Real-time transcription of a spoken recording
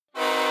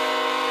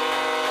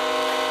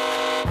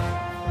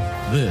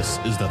This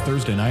is the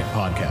Thursday Night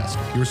Podcast,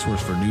 your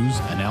source for news,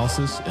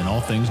 analysis, and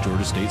all things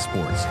Georgia State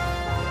sports.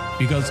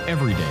 Because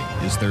every day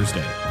is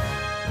Thursday.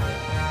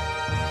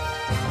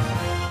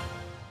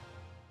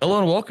 Hello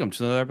and welcome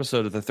to another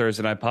episode of the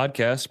Thursday Night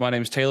Podcast. My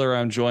name is Taylor.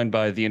 I'm joined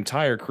by the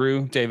entire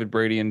crew, David,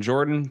 Brady, and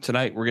Jordan.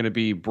 Tonight, we're going to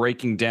be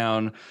breaking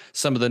down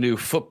some of the new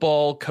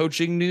football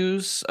coaching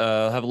news.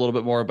 I'll have a little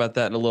bit more about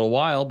that in a little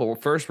while.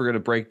 But first, we're going to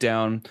break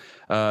down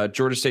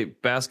Georgia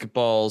State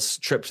basketball's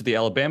trip to the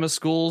Alabama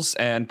schools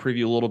and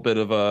preview a little bit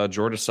of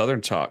Georgia Southern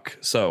talk.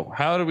 So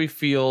how do we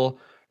feel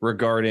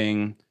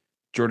regarding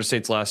Georgia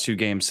State's last two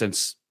games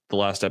since the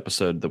last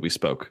episode that we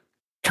spoke?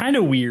 Kind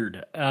of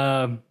weird.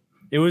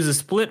 It was a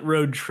split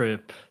road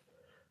trip,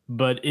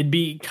 but it'd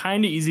be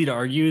kind of easy to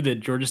argue that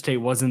Georgia State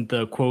wasn't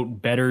the,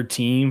 quote, better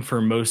team for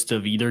most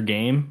of either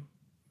game.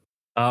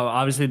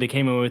 Obviously, they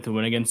came in with a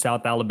win against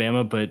South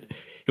Alabama, but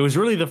it was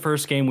really the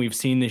first game we've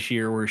seen this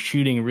year where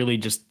shooting really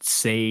just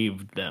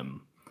saved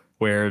them,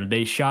 where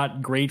they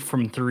shot great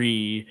from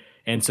three,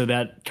 and so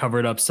that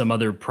covered up some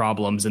other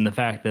problems and the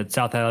fact that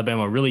South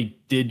Alabama really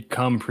did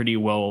come pretty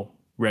well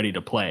ready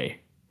to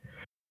play.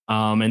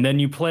 And then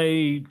you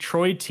play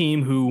Troy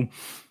team who...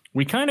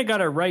 We kind of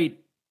got it right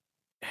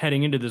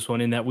heading into this one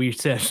in that we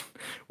said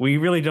we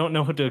really don't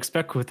know what to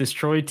expect with this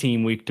Troy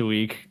team week to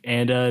week.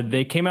 And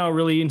they came out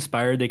really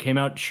inspired. They came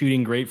out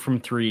shooting great from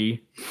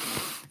three.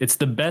 It's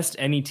the best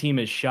any team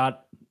has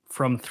shot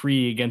from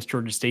three against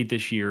Georgia State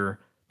this year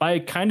by a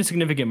kind of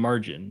significant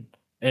margin,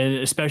 and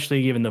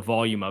especially given the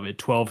volume of it,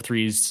 12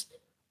 threes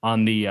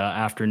on the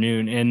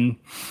afternoon. And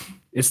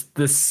it's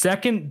the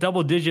second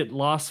double-digit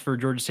loss for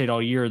Georgia State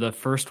all year. The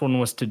first one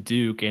was to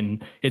Duke,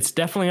 and it's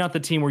definitely not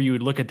the team where you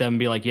would look at them and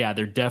be like, yeah,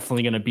 they're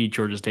definitely going to beat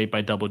Georgia State by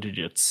double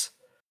digits.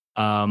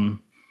 But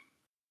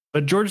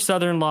Georgia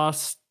Southern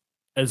lost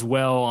as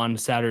well on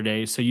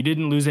Saturday, so you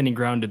didn't lose any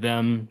ground to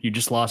them. You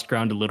just lost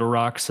ground to Little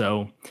Rock,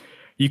 so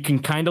you can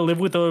kind of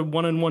live with a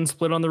 1-1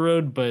 split on the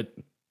road, but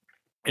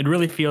it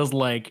really feels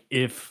like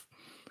if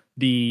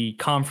the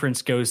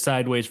conference goes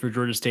sideways for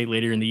Georgia State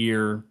later in the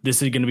year,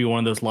 this is going to be one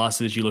of those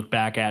losses you look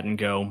back at and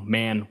go,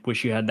 man,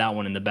 wish you had that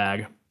one in the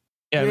bag.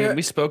 Yeah, I mean,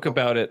 we spoke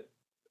about it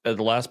at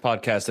the last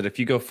podcast that if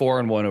you go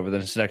 4-1 over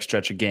this next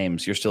stretch of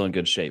games, you're still in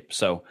good shape.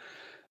 So,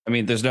 I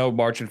mean, there's no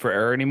margin for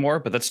error anymore,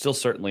 but that's still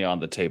certainly on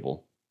the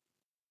table.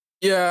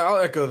 Yeah, I'll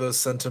echo those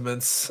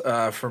sentiments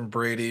from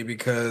Brady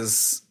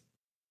because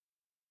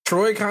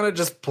Troy kind of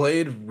just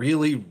played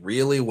really,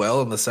 really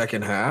well in the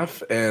second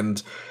half,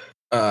 and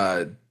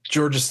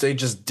Georgia State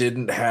just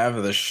didn't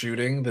have the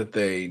shooting that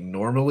they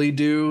normally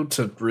do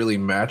to really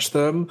match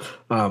them.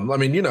 I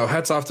mean,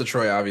 hats off to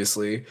Troy,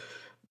 obviously.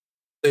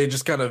 They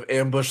just kind of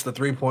ambushed the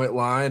three-point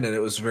line, and it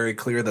was very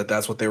clear that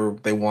that's what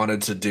they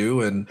wanted to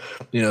do. And,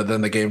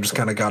 then the game just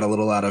kind of got a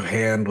little out of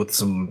hand with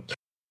some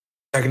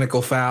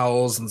technical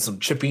fouls and some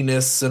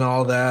chippiness and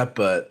all that.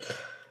 But,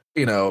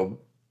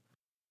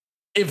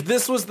 if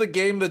this was the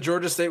game that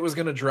Georgia State was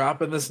going to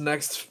drop in this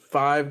next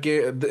 5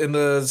 game in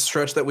the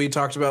stretch that we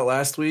talked about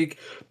last week,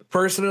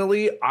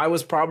 personally, I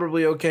was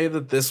probably okay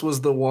that this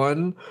was the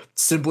one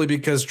simply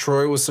because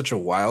Troy was such a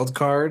wild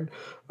card.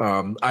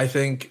 I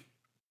think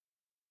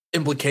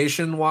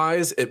implication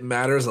wise, it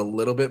matters a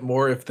little bit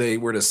more if they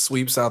were to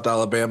sweep South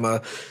Alabama,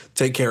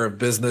 take care of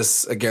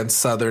business against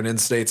Southern in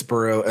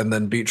Statesboro, and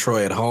then beat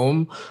Troy at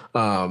home.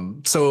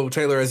 So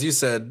Taylor, as you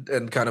said,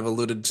 and kind of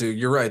alluded to,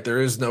 you're right.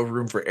 There is no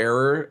room for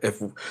error if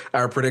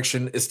our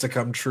prediction is to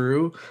come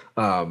true.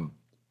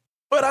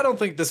 But I don't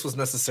think this was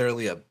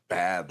necessarily a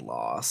bad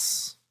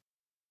loss.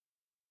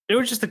 It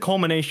was just a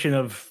culmination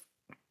of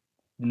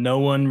no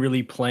one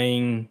really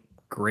playing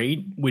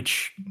great,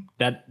 which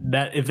that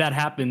if that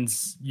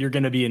happens, you're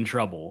going to be in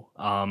trouble.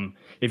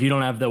 If you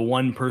don't have the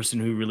one person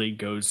who really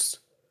goes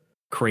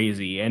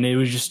crazy. And it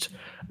was just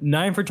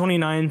 9 for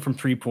 29 from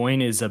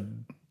 3-point is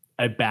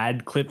a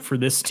bad clip for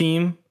this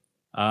team.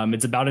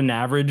 It's about an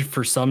average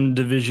for some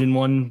Division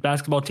I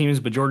basketball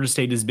teams, but Georgia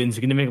State has been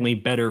significantly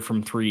better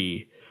from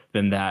three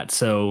than that.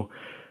 So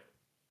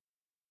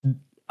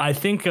I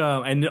think,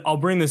 and I'll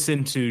bring this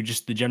into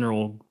just the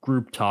general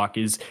group talk,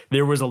 is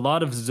there was a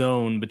lot of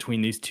zone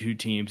between these two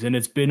teams, and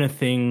it's been a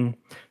thing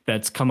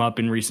that's come up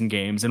in recent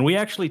games. And we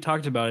actually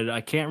talked about it.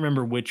 I can't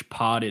remember which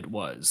pod it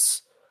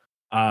was.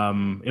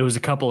 It was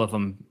a couple of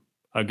them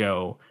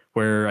ago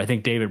where I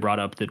think David brought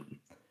up that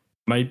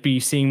might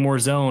be seeing more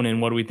zone,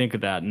 and what do we think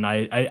of that? And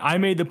I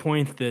made the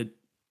point that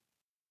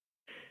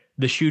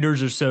the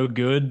shooters are so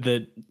good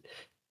that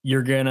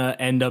you're going to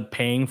end up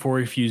paying for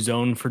if you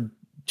zone for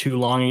too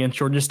long against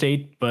Georgia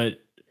State. But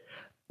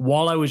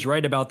while I was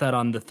right about that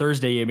on the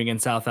Thursday game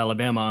against South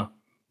Alabama,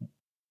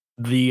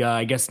 the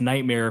I guess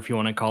nightmare, if you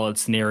want to call it,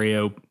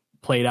 scenario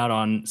played out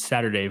on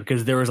Saturday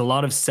because there was a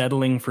lot of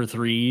settling for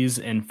threes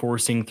and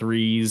forcing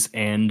threes,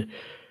 and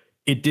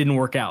it didn't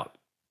work out.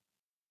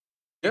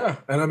 Yeah,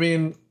 and I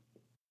mean,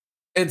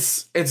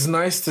 it's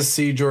nice to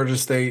see Georgia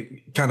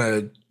State kind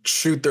of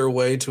shoot their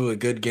way to a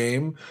good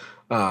game.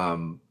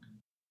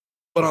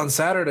 But on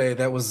Saturday,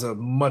 that was a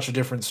much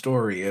different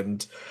story.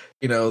 And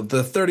You know,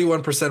 the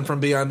 31% from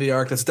beyond the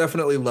arc, that's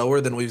definitely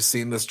lower than we've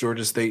seen this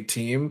Georgia State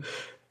team.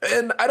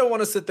 And I don't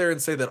want to sit there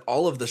and say that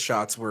all of the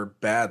shots were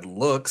bad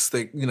looks.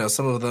 They, you know,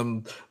 some of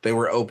them, they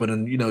were open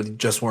and, you know,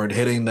 just weren't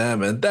hitting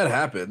them. And that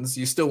happens.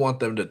 You still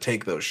want them to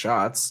take those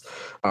shots.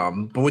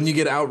 But when you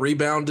get out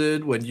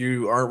rebounded, when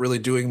you aren't really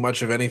doing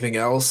much of anything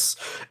else,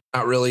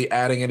 not really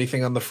adding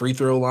anything on the free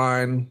throw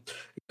line,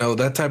 you know,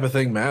 that type of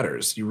thing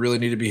matters. You really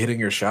need to be hitting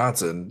your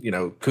shots. And, you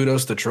know,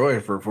 kudos to Troy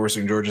for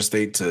forcing Georgia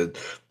State to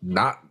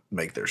not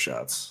make their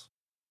shots.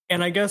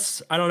 And I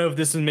guess I don't know if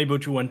this is maybe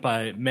what you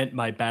meant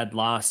by bad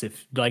loss,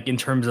 if like in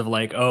terms of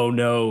like, oh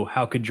no,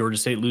 how could Georgia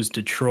State lose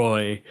to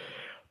Troy?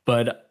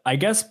 But I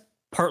guess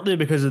partly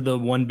because of the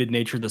one bid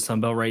nature of the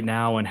Sun Belt right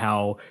now and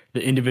how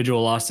the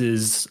individual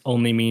losses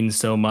only mean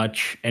so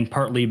much, and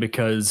partly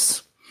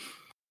because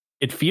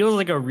it feels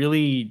like a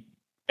really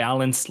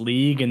balanced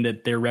league and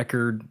that their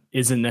record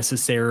isn't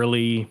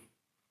necessarily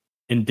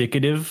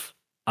indicative.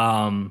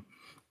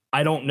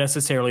 I don't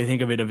necessarily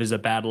think of it as a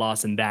bad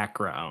loss in that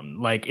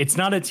ground. Like, it's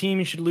not a team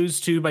you should lose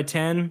to by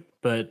 10,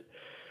 but,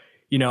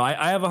 you know,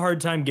 I have a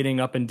hard time getting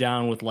up and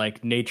down with,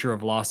 like, nature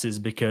of losses,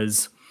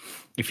 because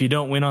if you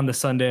don't win on the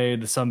Sunday,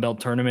 the Sun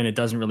Belt tournament, it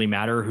doesn't really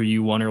matter who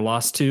you won or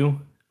lost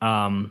to.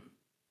 And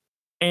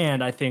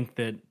I think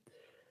that,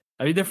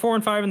 I mean, they're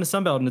 4-5 in the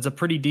Sun Belt, and it's a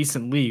pretty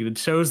decent league. It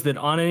shows that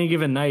on any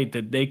given night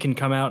that they can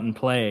come out and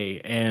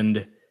play,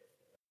 and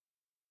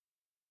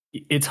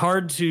it's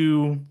hard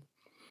to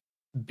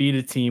beat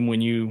a team when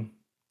you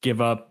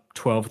give up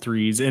 12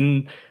 threes.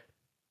 And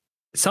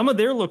some of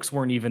their looks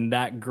weren't even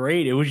that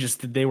great. It was just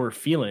that they were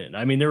feeling it.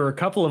 I mean, there were a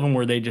couple of them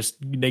where they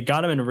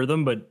got them in a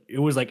rhythm, but it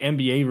was like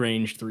NBA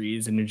range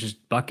threes and it's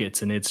just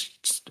buckets. And it's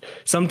just,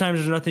 sometimes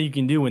there's nothing you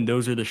can do when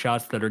those are the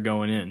shots that are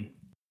going in.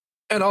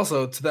 And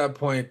also, to that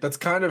point, that's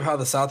kind of how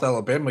the South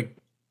Alabama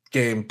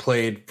game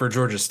played for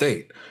Georgia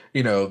State.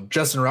 You know,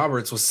 Justin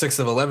Roberts was 6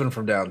 of 11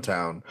 from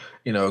downtown.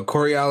 You know,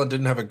 Corey Allen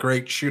didn't have a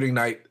great shooting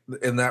night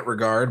in that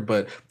regard,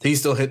 but he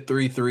still hit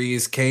 3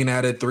 threes. Kane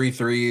added 3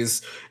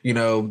 threes. You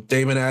know,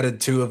 Damon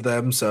added 2 of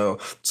them. So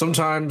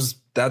sometimes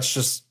that's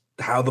just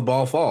how the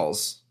ball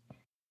falls.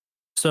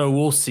 So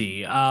we'll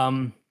see.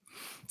 I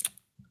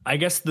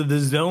guess the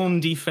zone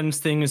defense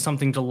thing is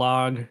something to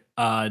log.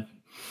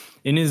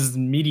 In his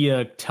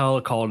media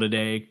telecall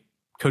today,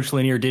 Coach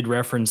Lanier did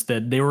reference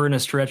that they were in a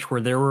stretch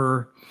where there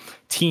were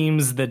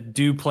teams that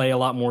do play a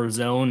lot more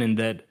zone, and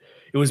that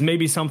it was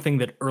maybe something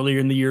that earlier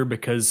in the year,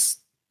 because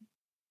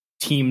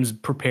teams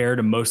prepare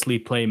to mostly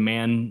play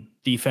man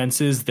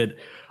defenses, that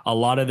a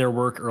lot of their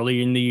work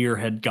early in the year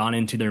had gone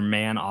into their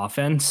man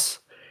offense,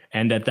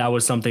 and that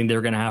was something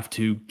they're going to have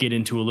to get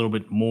into a little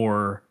bit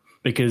more,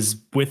 because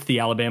with the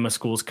Alabama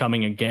schools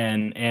coming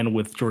again and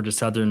with Georgia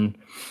Southern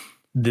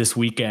this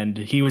weekend,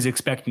 he was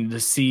expecting to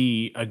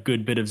see a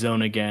good bit of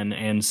zone again.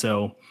 And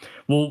so,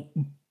 well,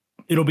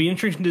 it'll be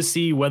interesting to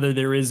see whether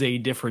there is a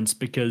difference,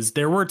 because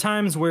there were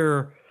times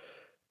where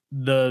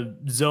the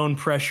zone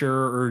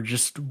pressure or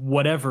just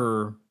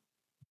whatever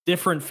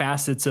different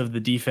facets of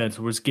the defense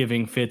was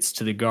giving fits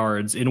to the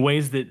guards in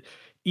ways that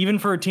even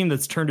for a team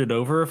that's turned it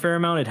over a fair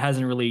amount, it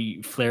hasn't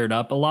really flared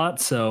up a lot.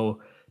 So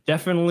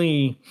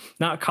definitely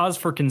not cause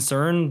for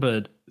concern,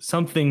 but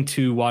something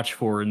to watch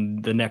for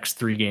in the next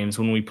 3 games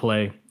when we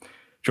play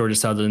Georgia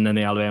Southern and then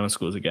the Alabama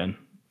schools again.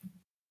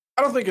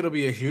 I don't think it'll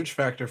be a huge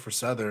factor for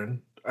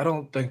Southern. I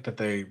don't think that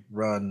they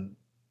run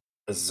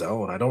a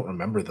zone. I don't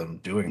remember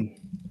them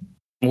doing.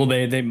 Well,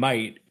 they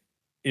might.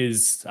 I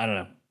don't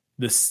know.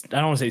 This, I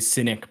don't want to say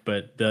cynic,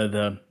 but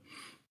the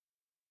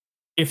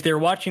if they're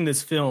watching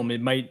this film, it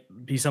might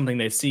be something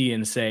they see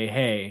and say,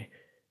 hey,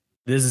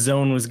 this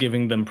zone was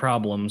giving them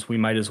problems. We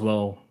might as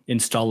well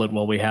install it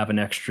while we have an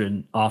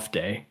extra off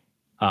day.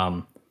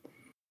 Yeah,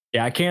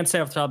 I can't say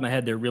off the top of my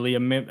head they're really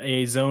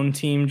a zone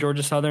team,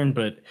 Georgia Southern,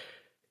 but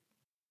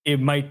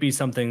it might be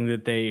something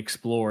that they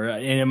explore,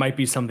 and it might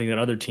be something that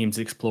other teams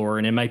explore,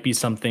 and it might be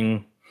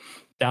something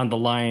down the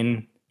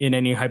line in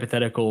any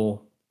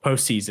hypothetical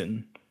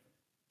postseason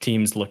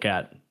teams look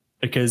at,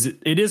 because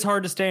it is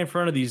hard to stay in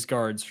front of these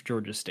guards for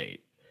Georgia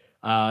State.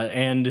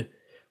 And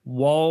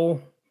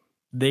while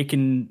they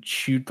can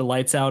shoot the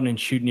lights out and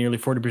shoot nearly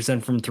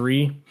 40% from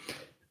 3,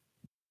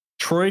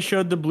 Troy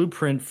showed the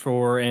blueprint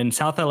and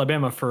South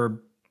Alabama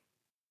for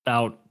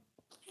about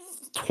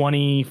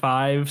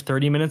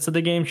 25-30 minutes of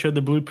the game showed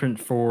the blueprint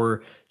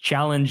for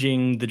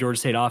challenging the Georgia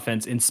State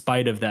offense in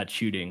spite of that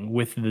shooting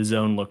with the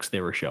zone looks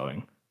they were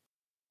showing.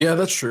 Yeah,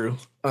 that's true.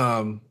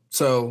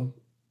 So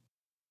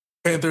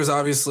Panthers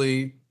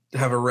obviously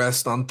have a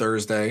rest on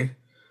Thursday.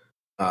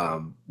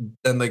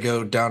 Then they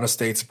go down to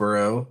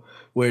Statesboro,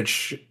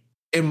 which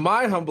in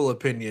my humble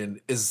opinion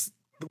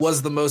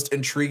was the most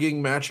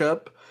intriguing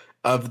matchup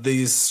of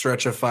these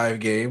stretch of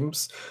 5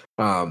 games.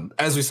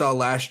 As we saw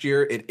last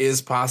year, it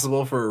is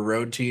possible for a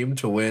road team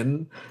to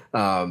win.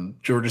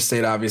 Georgia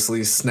State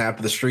obviously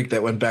snapped the streak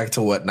that went back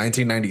to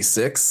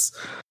 1996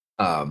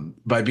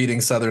 by beating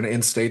Southern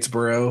in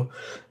Statesboro.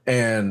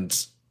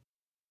 And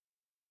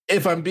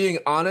if I'm being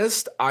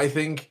honest, I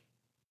think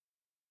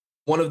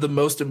one of the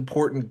most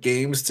important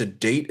games to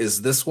date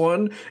is this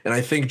one, and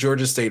I think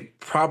Georgia State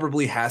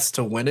probably has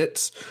to win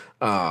it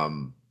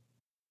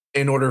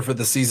in order for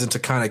the season to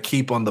kind of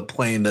keep on the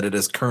plane that it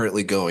is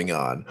currently going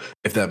on,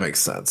 if that makes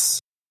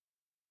sense.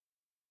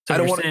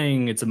 So you're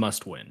saying it's a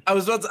must win. I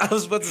was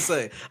about to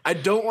say, I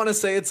don't want to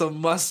say it's a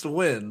must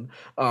win,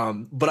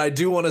 but I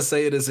do want to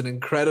say it is an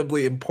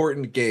incredibly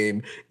important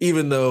game,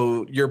 even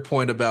though your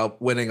point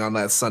about winning on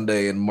that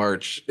Sunday in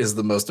March is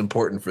the most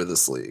important for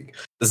this league.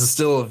 This is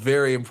still a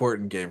very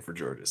important game for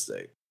Georgia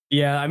State.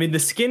 Yeah, I mean, the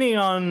skinny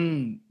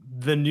on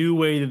the new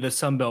way that the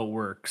Sun Belt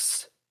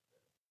works,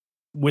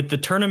 with the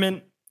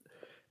tournament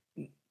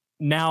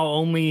now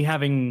only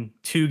having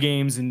 2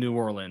 games in New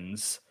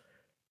Orleans,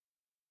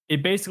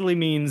 it basically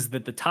means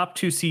that the top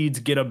 2 seeds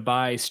get a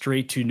bye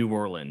straight to New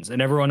Orleans,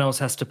 and everyone else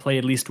has to play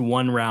at least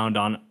one round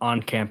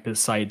on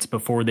campus sites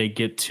before they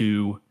get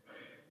to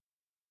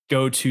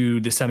go to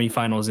the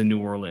semifinals in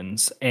New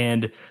Orleans.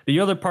 And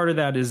the other part of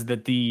that is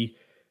that the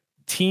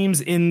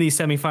teams in the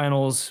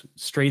semifinals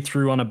straight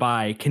through on a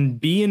bye can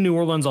be in New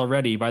Orleans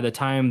already by the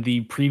time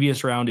the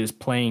previous round is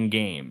playing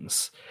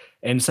games.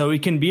 And so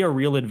it can be a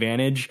real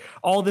advantage.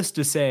 All this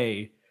to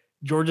say,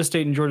 Georgia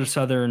State and Georgia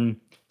Southern,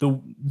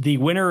 the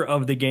winner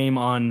of the game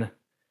on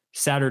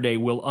Saturday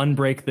will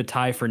unbreak the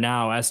tie for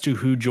now as to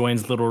who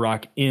joins Little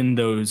Rock in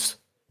those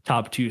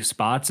top 2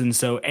 spots. And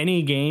so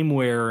any game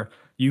where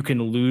you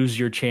can lose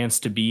your chance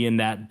to be in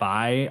that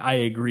bye, I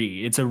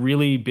agree. It's a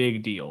really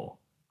big deal.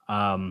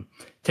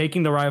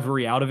 Taking the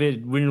rivalry out of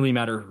it wouldn't really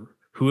matter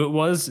who it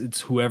was. It's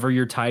whoever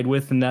you're tied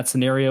with in that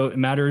scenario, it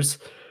matters.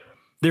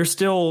 There's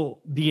still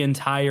the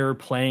entire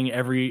playing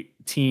every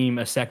team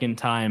a second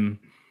time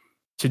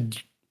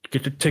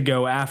to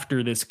go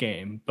after this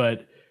game,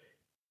 but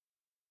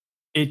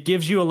it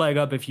gives you a leg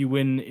up if you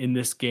win in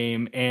this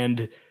game.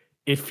 And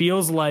it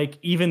feels like,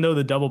 even though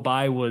the double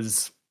bye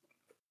was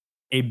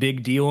a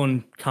big deal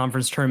in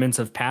conference tournaments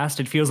of past,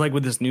 it feels like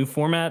with this new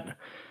format,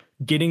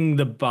 getting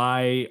the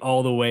bye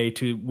all the way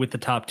to with the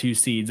top 2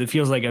 seeds, it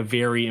feels like a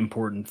very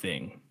important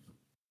thing.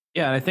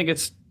 Yeah, and I think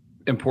it's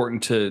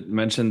important to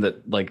mention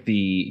that like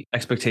the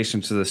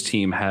expectations of this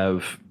team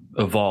have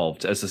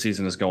evolved as the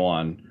season has gone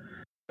on.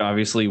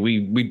 Obviously,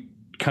 we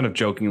kind of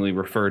jokingly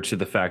refer to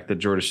the fact that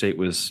Georgia State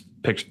was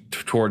picked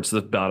towards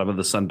the bottom of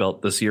the Sun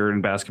Belt this year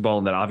in basketball,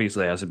 and that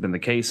obviously hasn't been the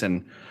case.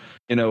 And,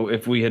 you know,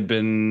 if we had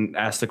been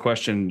asked the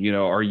question, you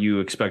know, are you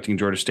expecting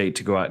Georgia State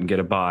to go out and get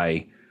a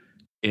bye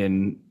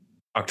in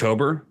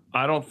October?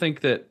 I don't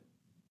think that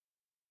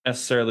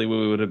necessarily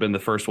we would have been the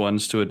first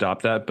ones to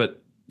adopt that,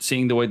 but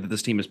seeing the way that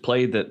this team has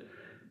played, that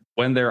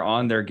when they're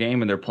on their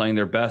game and they're playing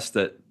their best,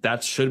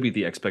 that should be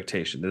the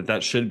expectation,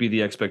 that should be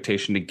the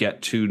expectation to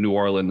get to New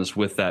Orleans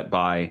with that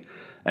bye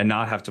and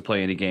not have to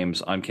play any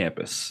games on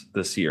campus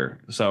this year.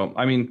 So,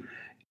 I mean,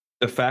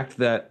 the fact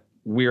that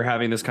we're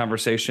having this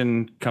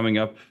conversation coming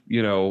up,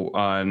 you know,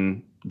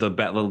 on the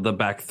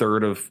back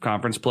third of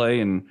conference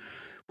play, and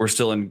we're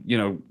still in, you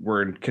know,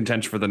 we're in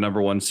contention for the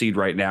number 1 seed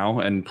right now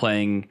and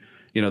playing,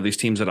 you know, these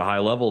teams at a high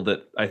level,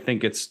 that I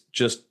think it's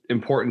just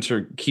important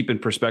to keep in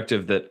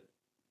perspective that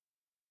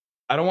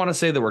I don't want to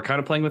say that we're kind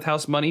of playing with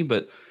house money,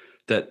 but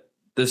that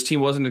this team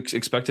wasn't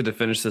expected to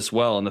finish this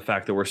well. And the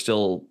fact that we're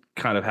still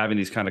kind of having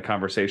these kind of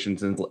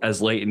conversations and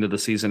as late into the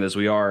season as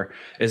we are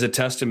is a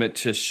testament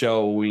to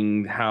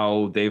showing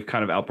how they've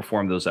kind of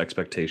outperformed those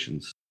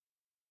expectations.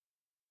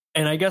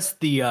 And I guess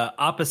the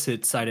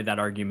opposite side of that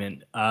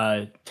argument,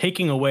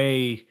 taking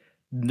away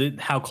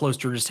how close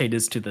Georgia State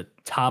is to the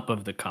top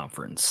of the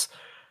conference.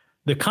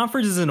 The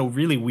conference is in a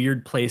really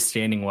weird place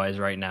standing wise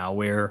right now,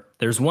 where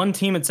there's one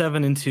team at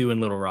 7-2 in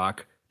Little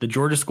Rock. The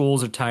Georgia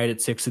schools are tied at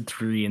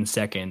 6-3 in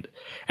second.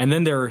 And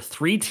then there are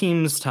 3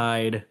 teams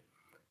tied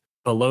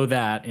below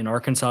that in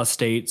Arkansas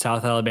State,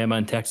 South Alabama,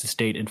 and Texas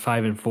State at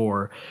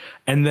 5-4.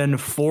 And then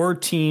 4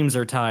 teams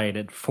are tied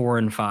at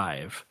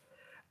 4-5.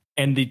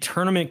 And the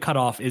tournament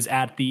cutoff is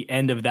at the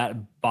end of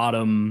that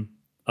bottom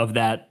of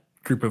that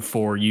group of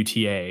 4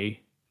 UTA.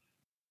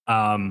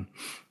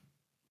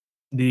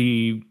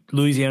 The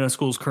Louisiana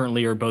schools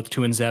currently are both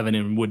 2-7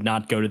 and would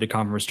not go to the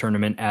conference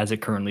tournament as it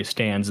currently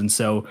stands. And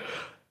so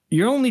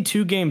you're only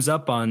 2 games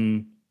up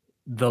on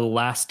the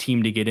last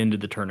team to get into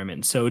the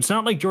tournament. So it's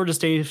not like Georgia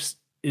State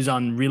is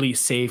on really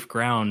safe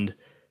ground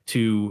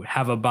to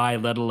have a bye,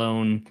 let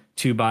alone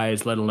 2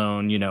 byes, let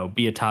alone, you know,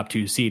 be a top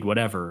 2 seed,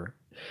 whatever.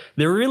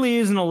 There really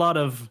isn't a lot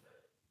of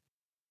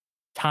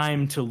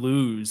time to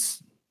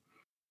lose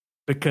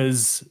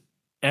because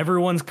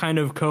everyone's kind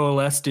of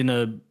coalesced in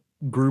a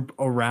group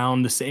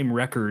around the same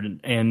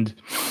record, and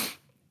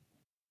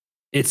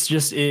it's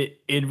just it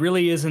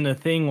really isn't a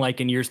thing like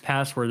in years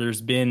past where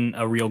there's been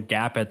a real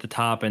gap at the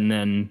top and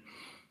then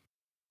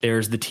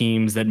there's the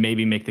teams that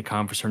maybe make the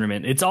conference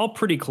tournament. It's all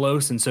pretty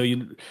close, and so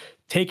you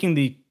taking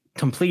the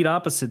complete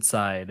opposite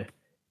side,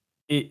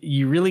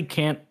 you really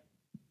can't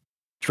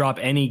drop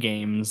any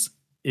games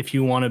if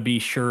you want to be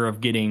sure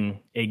of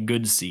getting a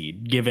good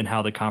seed, given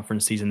how the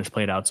conference season has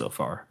played out so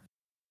far.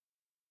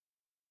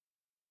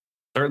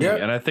 Certainly.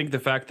 Yeah. And I think the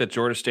fact that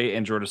Georgia State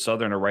and Georgia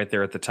Southern are right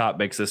there at the top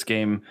makes this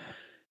game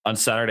on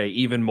Saturday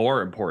even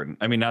more important.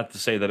 I mean, not to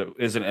say that it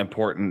isn't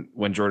important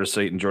when Georgia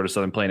State and Georgia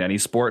Southern play in any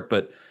sport,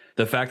 but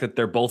the fact that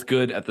they're both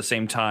good at the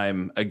same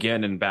time,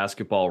 again, in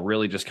basketball,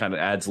 really just kind of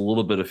adds a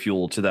little bit of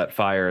fuel to that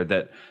fire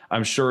that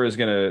I'm sure is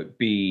going to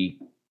be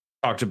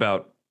talked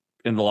about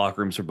in the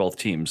locker rooms for both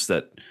teams.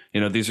 That,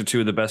 these are two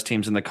of the best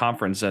teams in the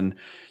conference, and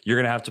you're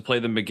going to have to play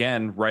them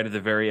again right at the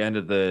very end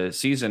of the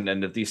season.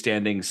 And if these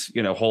standings,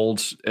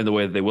 holds in the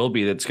way that they will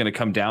be, that's going to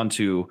come down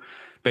to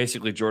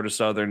basically Georgia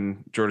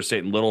Southern, Georgia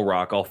State, and Little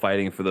Rock all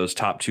fighting for those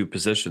top two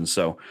positions.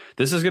 So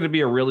this is going to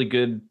be a really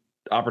good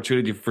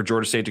opportunity for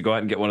Georgia State to go out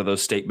and get one of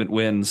those statement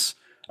wins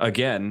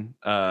again,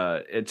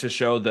 to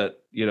show that,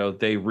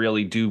 they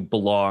really do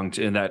belong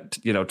in that,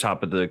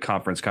 top of the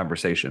conference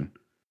conversation.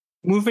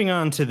 Moving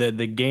on to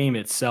the game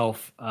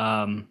itself,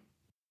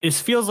 it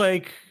feels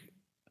like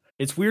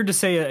it's weird to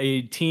say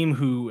a team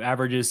who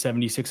averages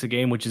 76 a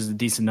game, which is a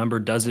decent number,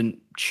 doesn't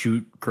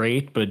shoot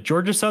great, but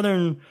Georgia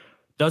Southern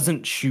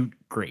doesn't shoot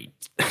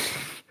great.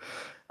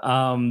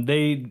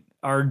 They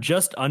are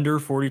just under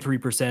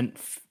 43%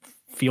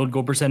 field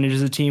goal percentage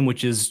as a team,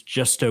 which is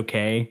just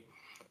okay,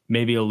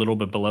 maybe a little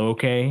bit below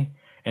okay.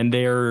 And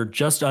they're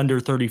just under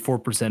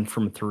 34%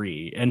 from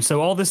three. And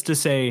so all this to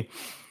say,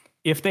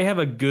 if they have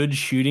a good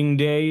shooting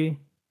day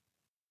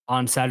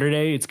on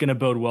Saturday, it's going to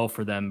bode well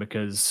for them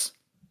because,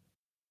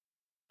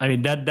 I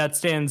mean, that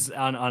stands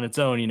on its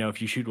own.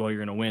 If you shoot well,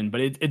 you're going to win.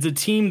 But it's a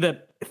team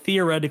that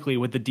theoretically,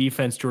 with the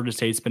defense Georgia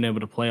State's been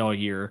able to play all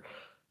year,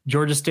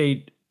 Georgia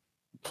State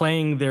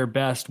playing their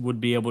best would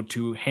be able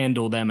to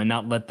handle them and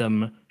not let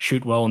them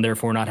shoot well and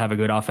therefore not have a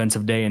good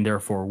offensive day and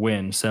therefore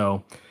win.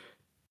 So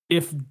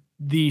if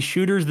the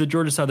shooters that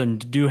Georgia Southern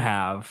do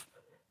have,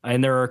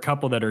 and there are a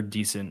couple that are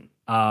decent,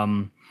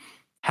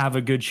 have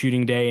a good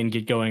shooting day and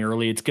get going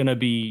early, it's going to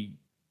be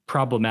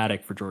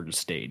problematic for Georgia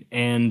State.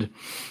 And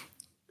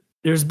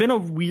there's been a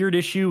weird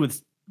issue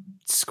with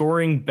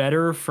scoring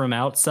better from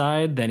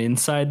outside than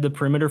inside the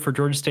perimeter for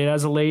Georgia State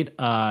as of late.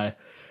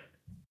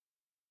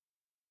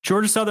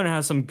 Georgia Southern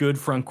has some good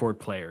front court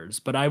players,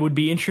 but I would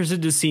be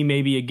interested to see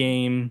maybe a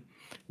game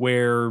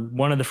where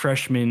one of the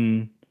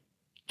freshmen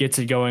gets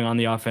it going on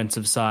the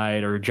offensive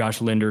side, or Josh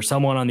Linder,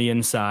 someone on the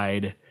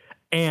inside,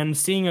 and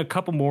seeing a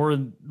couple more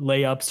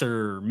layups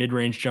or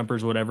mid-range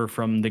jumpers, whatever,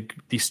 from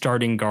the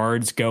starting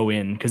guards go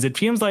in. Because it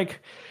seems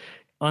like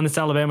on this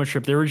Alabama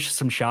trip, there were just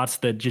some shots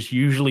that just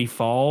usually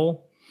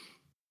fall,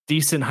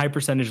 decent high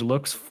percentage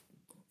looks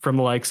from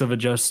the likes of a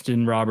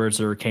Justin Roberts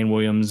or Kane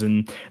Williams,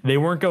 and they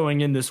weren't going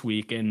in this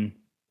week. And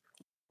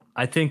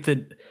I think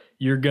that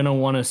you're going to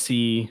want to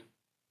see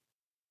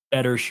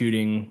better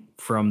shooting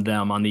from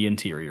them on the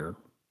interior.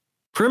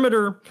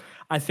 Perimeter,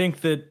 I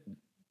think that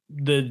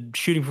the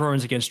shooting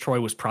performance against Troy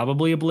was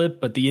probably a blip,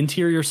 but the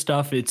interior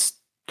stuff,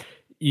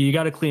 you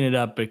got to clean it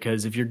up,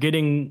 because if you're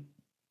getting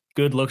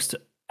good looks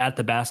at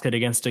the basket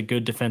against a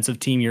good defensive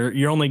team,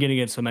 you're only going to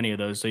get so many of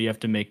those, so you have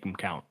to make them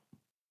count.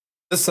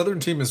 The Southern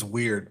team is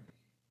weird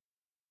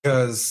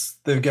because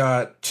they've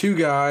got two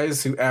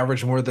guys who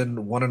average more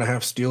than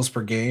 1.5 steals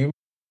per game,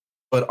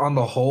 but on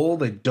the whole,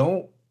 they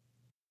don't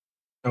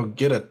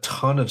get a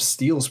ton of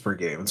steals per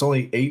game. It's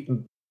only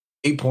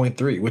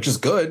 8.3, which is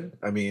good.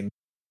 I mean,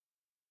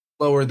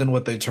 lower than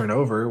what they turn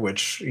over,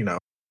 which,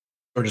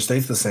 Georgia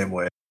State's the same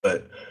way.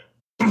 But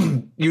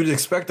you'd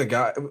expect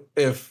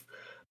if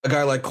a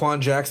guy like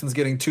Quan Jackson's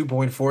getting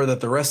 2.4, that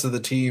the rest of the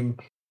team,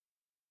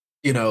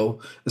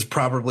 is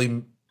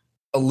probably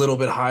a little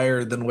bit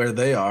higher than where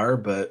they are.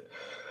 But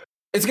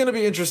it's going to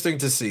be interesting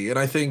to see. And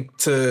I think,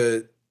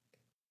 to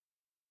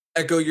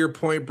echo your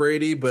point,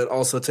 Brady, but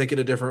also take it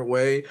a different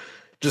way,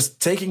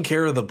 just taking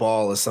care of the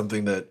ball is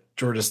something that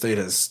Georgia State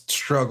has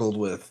struggled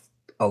with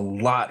a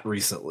lot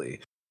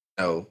recently.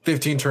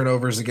 15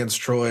 turnovers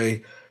against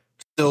Troy,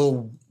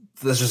 still,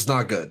 that's just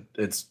not good.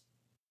 It's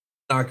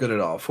not good at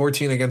all.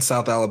 14 against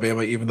South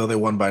Alabama, even though they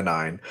won by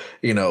 9,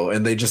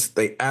 and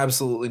they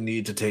absolutely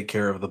need to take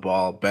care of the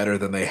ball better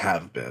than they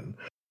have been,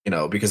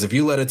 because if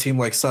you let a team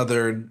like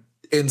Southern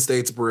in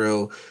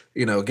Statesboro,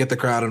 get the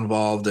crowd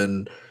involved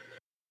and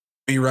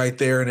be right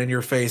there and in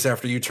your face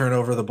after you turn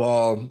over the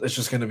ball, it's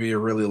just going to be a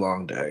really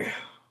long day.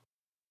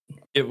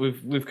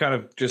 We've kind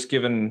of just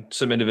given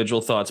some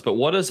individual thoughts, but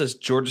what does this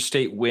Georgia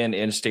State win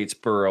in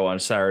Statesboro on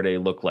Saturday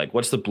look like?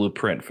 What's the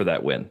blueprint for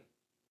that win?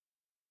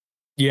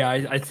 Yeah,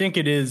 I think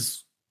it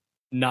is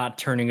not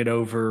turning it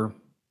over.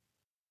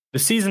 The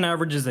season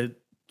average is at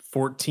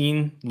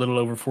 14, little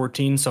over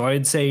 14. So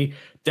I'd say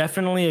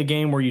definitely a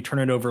game where you turn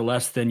it over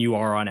less than you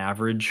are on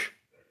average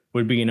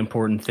would be an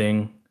important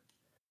thing.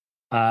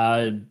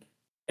 And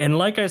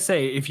like I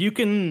say, if you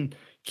can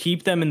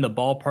keep them in the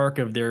ballpark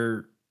of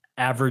their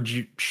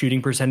average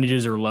shooting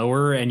percentages or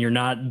lower, and you're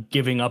not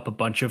giving up a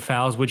bunch of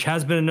fouls, which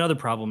has been another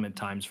problem at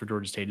times for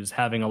Georgia State, is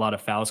having a lot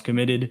of fouls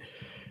committed,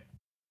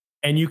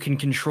 and you can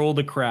control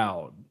the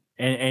crowd,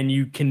 and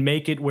you can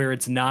make it where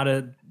it's not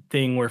a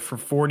thing where for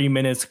 40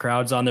 minutes,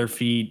 crowd's on their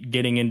feet,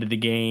 getting into the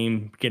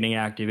game, getting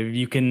active. If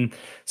you can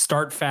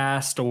start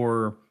fast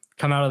or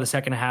come out of the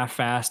second half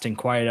fast and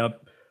quiet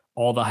up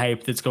all the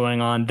hype that's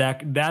going on,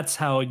 that's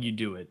how you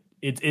do it.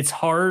 It's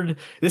hard.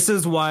 This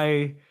is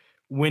why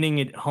winning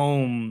at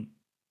home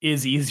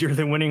is easier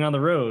than winning on the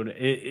road.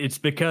 It's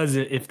because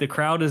if the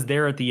crowd is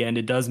there at the end,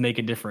 it does make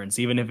a difference,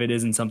 even if it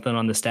isn't something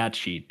on the stat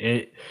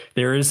sheet.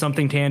 There is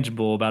something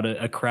tangible about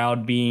a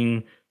crowd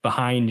being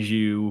behind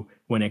you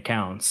when it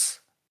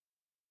counts.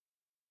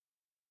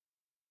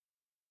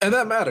 And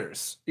that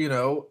matters. You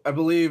know, I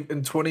believe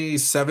in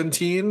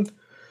 2017,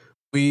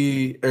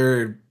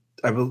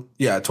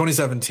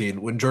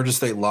 2017, when Georgia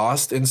State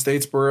lost in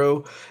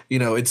Statesboro, you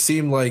know, it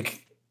seemed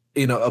like,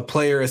 you know, a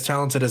player as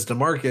talented as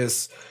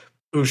DeMarcus,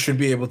 who should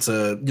be able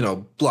to, you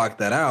know, block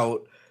that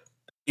out,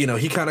 you know,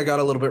 he kind of got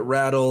a little bit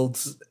rattled.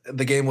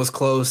 The game was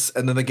close,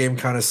 and then the game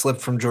kind of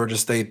slipped from Georgia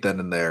State then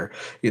and there,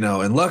 you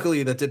know, and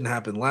luckily that didn't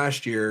happen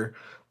last year.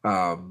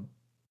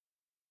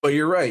 But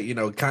you're right, you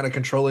know, kind of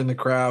controlling the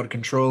crowd,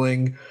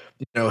 controlling,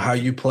 you know, how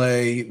you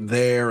play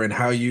there and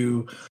how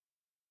you,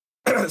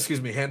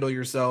 handle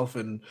yourself,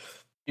 and,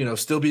 you know,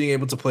 still being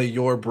able to play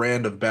your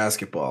brand of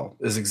basketball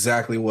is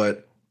exactly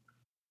what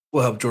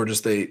will help Georgia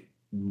State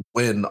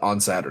win on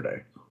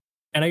Saturday.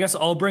 And I guess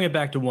I'll bring it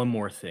back to one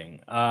more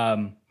thing.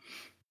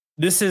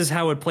 This is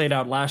how it played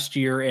out last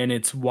year, and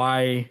it's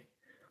why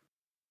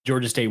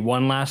Georgia State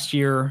won last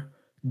year.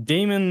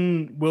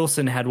 Damon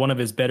Wilson had one of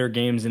his better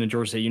games in a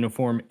Georgia State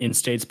uniform in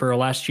Statesboro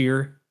last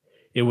year.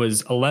 It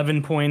was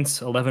 11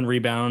 points, 11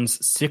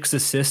 rebounds, 6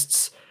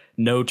 assists,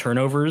 no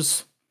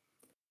turnovers.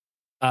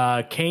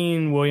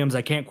 Kane Williams,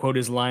 I can't quote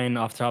his line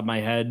off the top of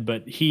my head,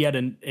 but he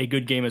had a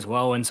good game as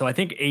well. And so I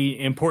think an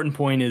important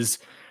point is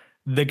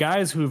the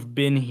guys who've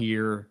been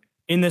here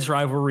in this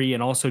rivalry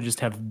and also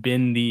just have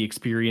been the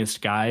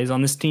experienced guys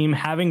on this team,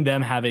 having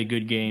them have a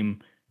good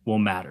game will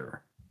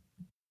matter.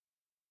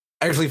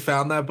 I actually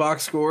found that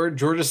box score.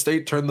 Georgia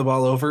State turned the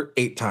ball over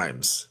 8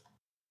 times.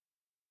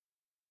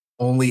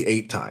 Only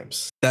 8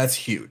 times. That's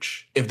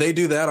huge. If they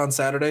do that on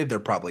Saturday, they're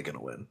probably going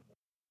to win.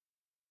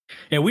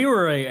 Yeah, we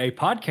were a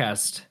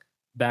podcast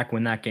back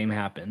when that game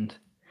happened.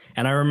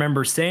 And I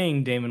remember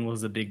saying Damon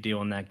was a big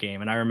deal in that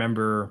game. And I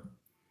remember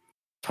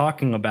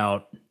talking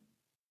about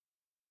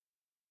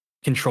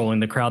controlling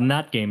the crowd in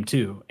that game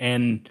too.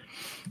 And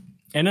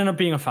it ended up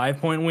being a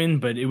 5-point win,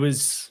 but it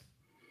was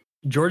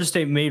Georgia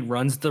State made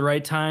runs at the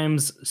right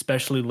times,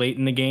 especially late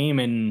in the game,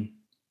 and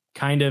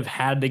kind of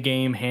had the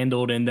game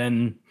handled. And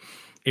then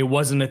it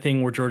wasn't a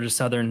thing where Georgia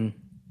Southern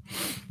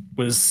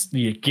was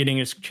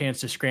getting a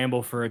chance to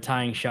scramble for a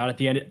tying shot at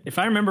the end. If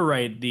I remember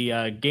right,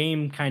 the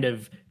game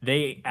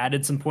they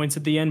added some points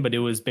at the end, but it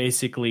was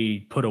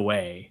basically put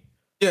away.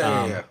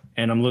 Yeah.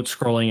 And I'm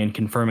scrolling and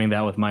confirming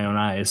that with my own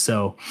eyes.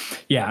 So,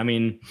 yeah, I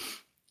mean,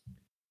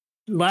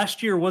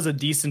 last year was a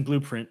decent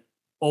blueprint.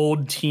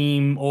 Old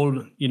team,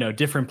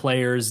 different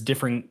players,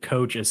 different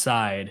coach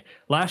aside.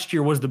 Last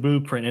year was the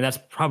blueprint, and that's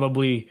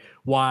probably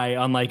why,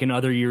 unlike in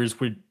other years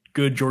where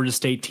good Georgia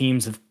State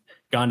teams have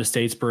gone to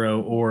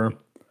Statesboro or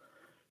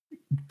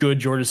good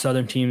Georgia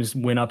Southern teams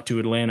went up to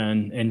Atlanta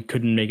and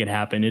couldn't make it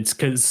happen. It's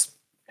because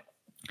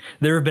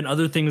there have been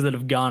other things that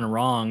have gone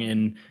wrong.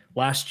 And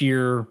last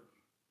year,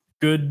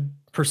 good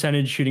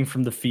percentage shooting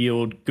from the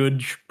field,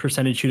 good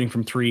percentage shooting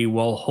from 3,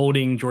 while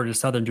holding Georgia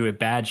Southern to a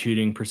bad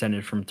shooting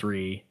percentage from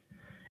 3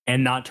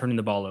 and not turning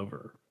the ball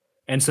over.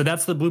 And so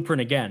that's the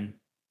blueprint again.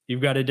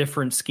 You've got a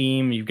different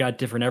scheme, you've got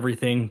different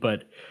everything,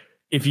 but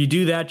if you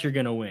do that, you're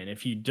going to win.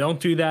 If you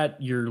don't do that,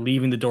 you're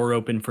leaving the door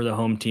open for the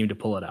home team to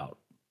pull it out.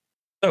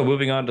 So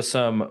moving on to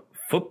some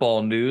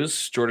football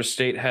news, Georgia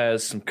State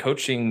has some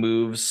coaching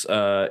moves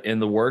in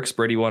the works.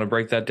 Brady, you want to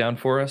break that down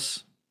for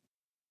us?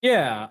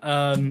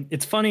 Yeah,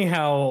 it's funny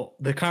how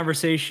the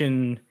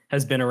conversation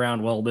has been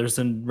around, well, there's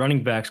a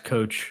running backs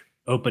coach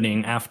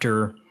opening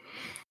after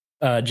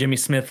Jimmy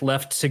Smith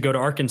left to go to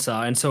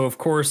Arkansas. And so, of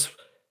course,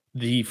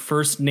 the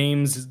first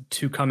names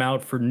to come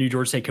out for new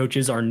Georgia State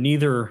coaches are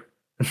neither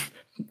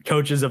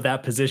coaches of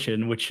that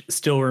position, which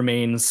still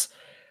remains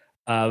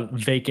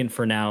vacant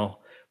for now.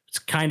 It's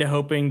kind of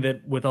hoping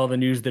that with all the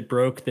news that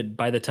broke, that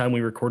by the time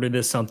we recorded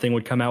this, something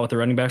would come out with the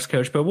running backs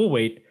coach, but we'll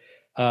wait.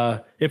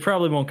 It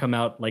probably won't come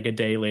out like a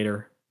day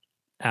later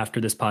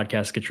after this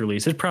podcast gets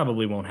released. It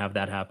probably won't have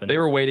that happen. They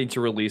were waiting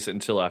to release it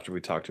until after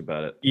we talked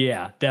about it.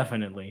 Yeah,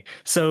 definitely.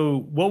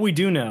 So what we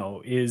do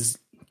know is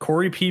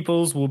Corey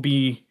Peoples will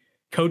be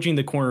coaching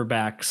the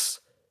cornerbacks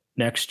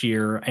next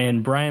year,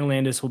 and Brian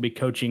Landis will be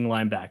coaching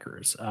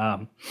linebackers.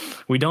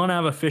 We don't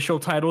have official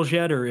titles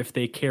yet, or if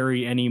they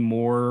carry any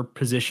more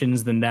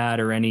positions than that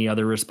or any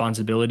other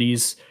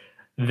responsibilities.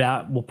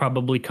 That will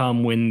probably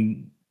come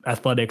when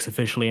athletics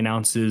officially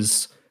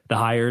announces the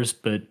hires.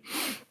 But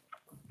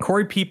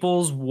Corey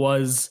Peoples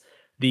was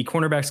the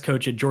cornerbacks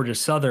coach at Georgia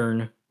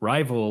Southern,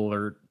 rival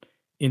alert,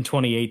 in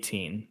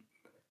 2018.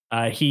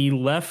 He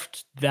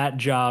left that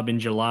job in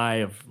July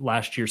of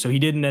last year, so he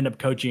didn't end up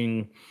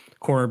coaching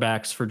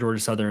cornerbacks for Georgia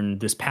Southern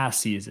this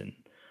past season.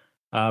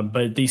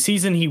 But the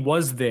season he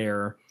was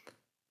there,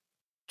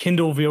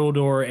 Kendall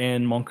Vildor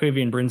and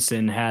Monquavian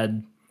Brinson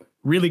had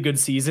really good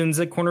seasons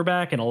at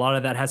cornerback, and a lot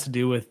of that has to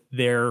do with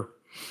their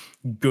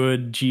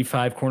good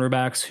G5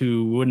 cornerbacks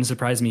who wouldn't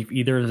surprise me if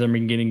either of them are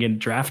going to get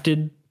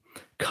drafted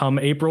come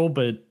April,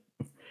 but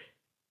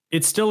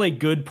it's still a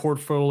good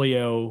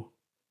portfolio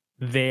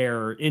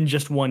there in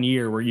just 1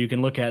 year where you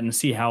can look at and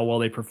see how well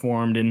they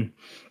performed. And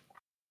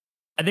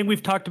I think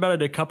we've talked about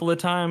it a couple of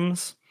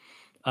times.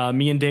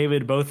 Me and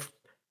David both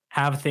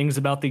have things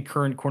about the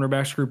current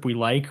cornerbacks group we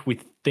like. We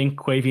think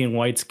Quavian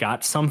White's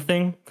got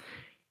something.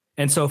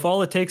 And so if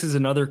all it takes is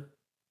another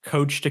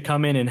coach to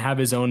come in and have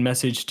his own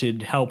message to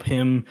help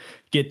him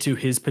get to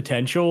his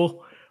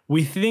potential,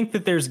 we think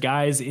that there's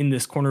guys in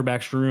this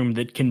cornerbacks room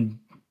that can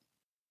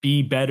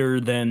be better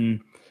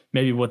than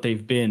maybe what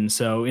they've been.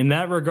 So in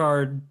that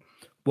regard,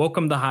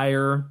 welcome the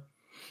hire.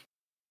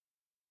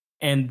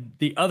 And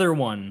the other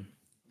one,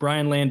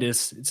 Brian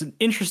Landis, it's an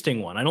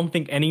interesting one. I don't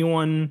think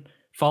anyone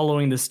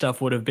following this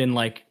stuff would have been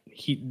like,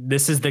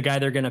 this is the guy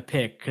they're going to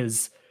pick,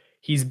 because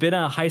he's been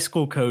a high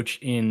school coach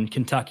in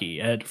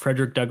Kentucky at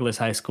Frederick Douglass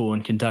High School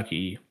in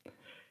Kentucky.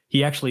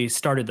 He actually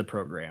started the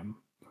program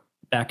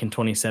back in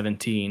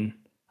 2017.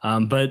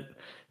 But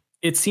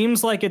it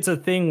seems like it's a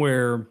thing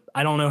where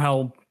I don't know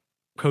how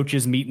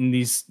coaches meet in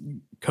these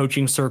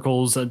coaching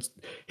circles.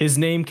 His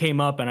name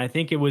came up, and I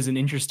think it was an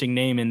interesting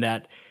name in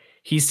that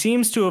he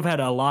seems to have had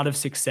a lot of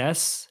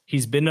success.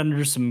 He's been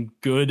under some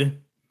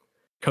good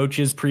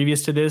coaches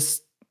previous to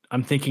this.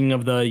 I'm thinking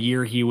of the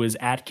year he was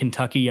at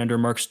Kentucky under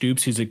Mark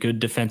Stoops, who's a good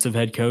defensive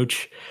head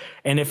coach.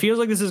 And it feels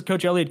like this is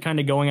Coach Elliott kind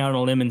of going out on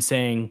a limb and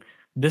saying,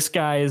 this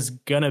guy is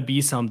going to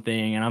be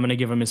something, and I'm going to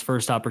give him his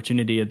first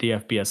opportunity at the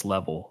FBS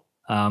level.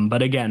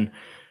 But again,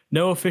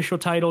 no official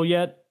title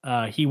yet.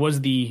 He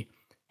was the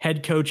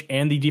head coach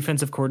and the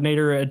defensive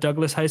coordinator at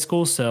Douglass High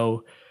School.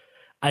 So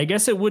I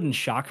guess it wouldn't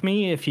shock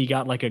me if he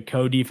got like a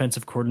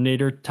co-defensive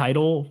coordinator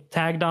title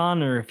tagged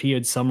on, or if he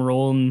had some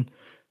role in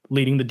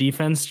leading the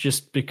defense,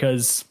 just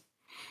because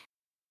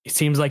it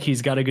seems like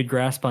he's got a good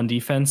grasp on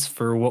defense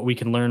for what we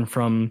can learn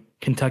from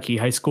Kentucky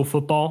high school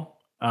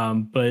football.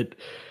 But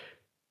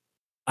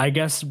I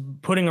guess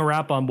putting a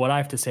wrap on what I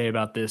have to say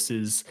about this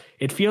is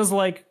it feels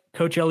like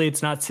Coach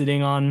Elliott's not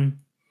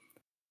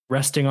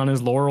resting on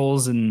his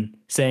laurels and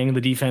saying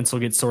the defense will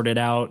get sorted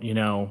out,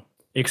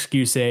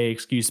 excuse A,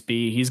 excuse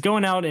B. He's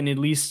going out and at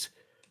least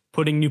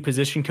putting new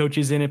position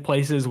coaches in at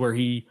places where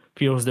he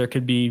feels there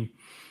could be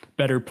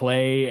better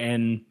play.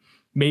 And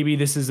maybe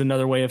this is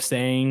another way of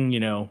saying,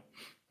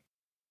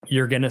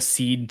 you're going to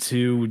cede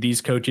to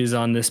these coaches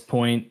on this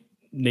point.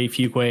 Nate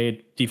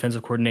Fuqua,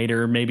 defensive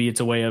coordinator, maybe it's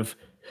a way of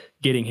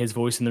getting his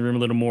voice in the room a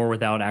little more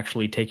without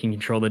actually taking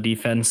control of the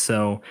defense.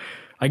 So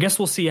I guess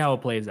we'll see how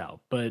it plays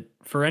out. But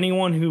for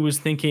anyone who was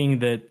thinking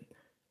that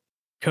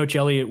Coach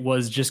Elliott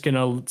was just going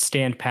to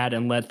stand pat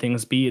and let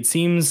things be, it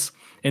seems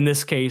in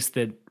this case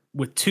that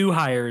with two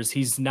hires,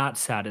 he's not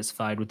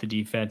satisfied with the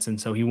defense. And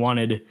so he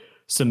wanted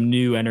some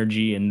new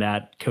energy in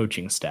that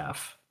coaching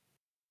staff.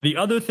 The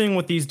other thing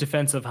with these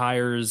defensive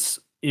hires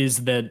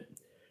is that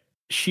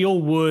Sheil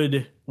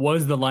Wood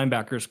was the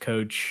linebackers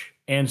coach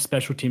and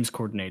special teams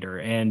coordinator.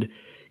 And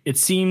it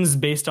seems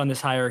based on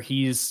this hire,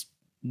 he's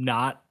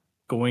not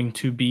going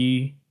to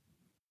be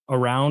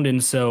around.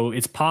 And so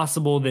it's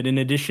possible that in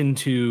addition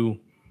to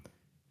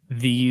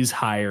these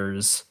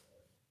hires,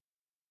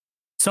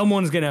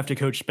 someone's going to have to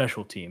coach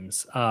special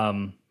teams.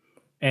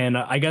 And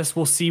I guess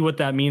we'll see what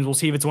that means. We'll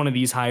see if it's one of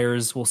these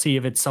hires. We'll see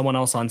if it's someone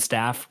else on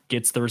staff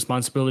gets the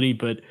responsibility.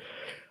 But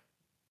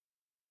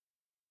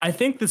I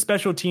think the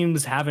special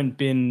teams haven't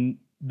been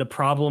the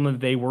problem that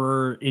they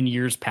were in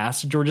years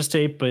past at Georgia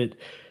State, but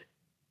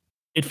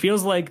it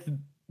feels like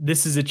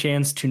this is a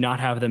chance to not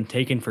have them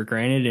taken for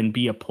granted and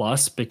be a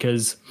plus,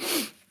 because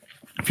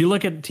if you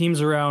look at teams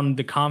around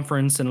the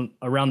conference and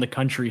around the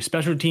country,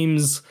 special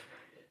teams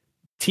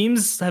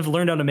have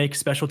learned how to make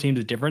special teams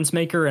a difference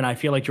maker. And I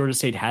feel like Georgia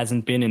State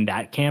hasn't been in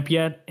that camp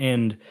yet.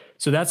 And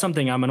so that's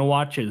something I'm going to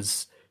watch,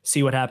 is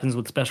see what happens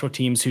with special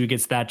teams, who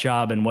gets that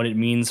job and what it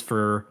means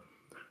for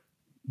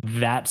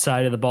that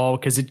side of the ball,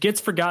 because it gets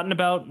forgotten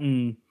about.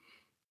 And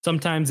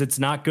sometimes it's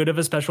not good if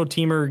a special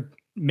teamer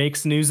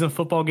makes news in a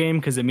football game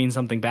because it means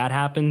something bad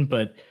happened,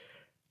 but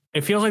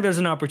it feels like there's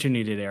an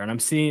opportunity there. And I'm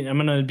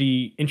going to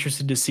be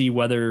interested to see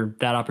whether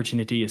that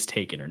opportunity is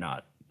taken or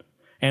not.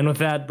 And with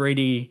that,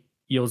 Brady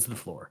yields the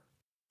floor.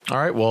 All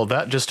right. Well,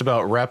 that just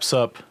about wraps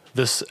up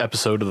this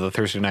episode of the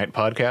Thursday Night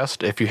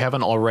Podcast. If you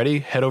haven't already,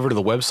 head over to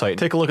the website.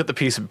 Take a look at the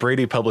piece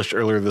Brady published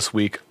earlier this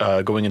week,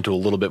 going into a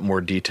little bit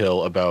more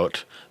detail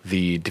about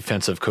the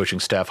defensive coaching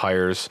staff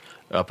hires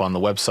up on the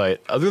website.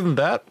 Other than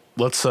that,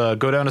 let's go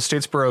down to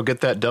Statesboro,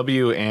 get that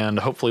W, and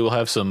hopefully we'll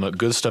have some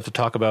good stuff to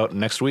talk about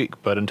next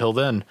week. But until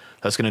then,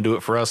 that's going to do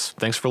it for us.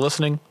 Thanks for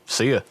listening.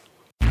 See ya.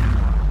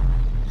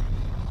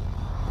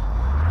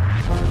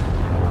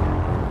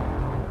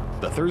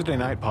 The Thursday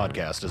Night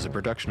Podcast is a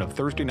production of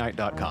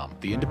ThursdayNight.com,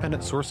 the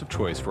independent source of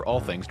choice for all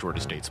things Georgia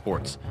State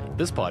sports.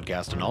 This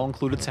podcast and all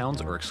included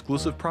sounds are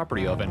exclusive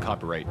property of and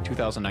copyright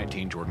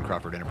 2019 Jordan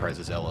Crawford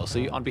Enterprises,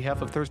 LLC on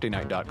behalf of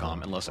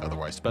ThursdayNight.com unless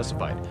otherwise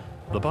specified.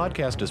 The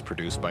podcast is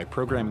produced by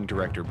Programming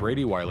Director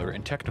Brady Weiler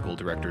and Technical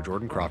Director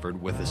Jordan Crawford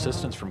with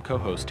assistance from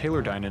co-hosts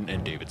Taylor Dinan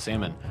and David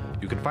Salmon.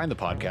 You can find the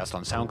podcast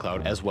on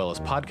SoundCloud as well as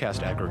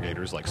podcast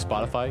aggregators like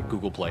Spotify,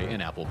 Google Play,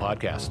 and Apple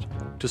Podcast.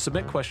 To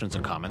submit questions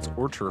and comments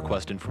or to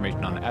request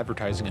information on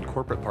advertising and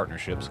corporate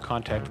partnerships,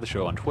 contact the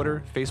show on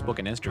Twitter, Facebook,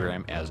 and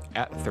Instagram as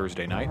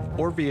 @ThursdayNight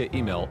or via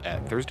email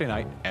at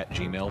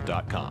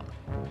thursdaynight@gmail.com.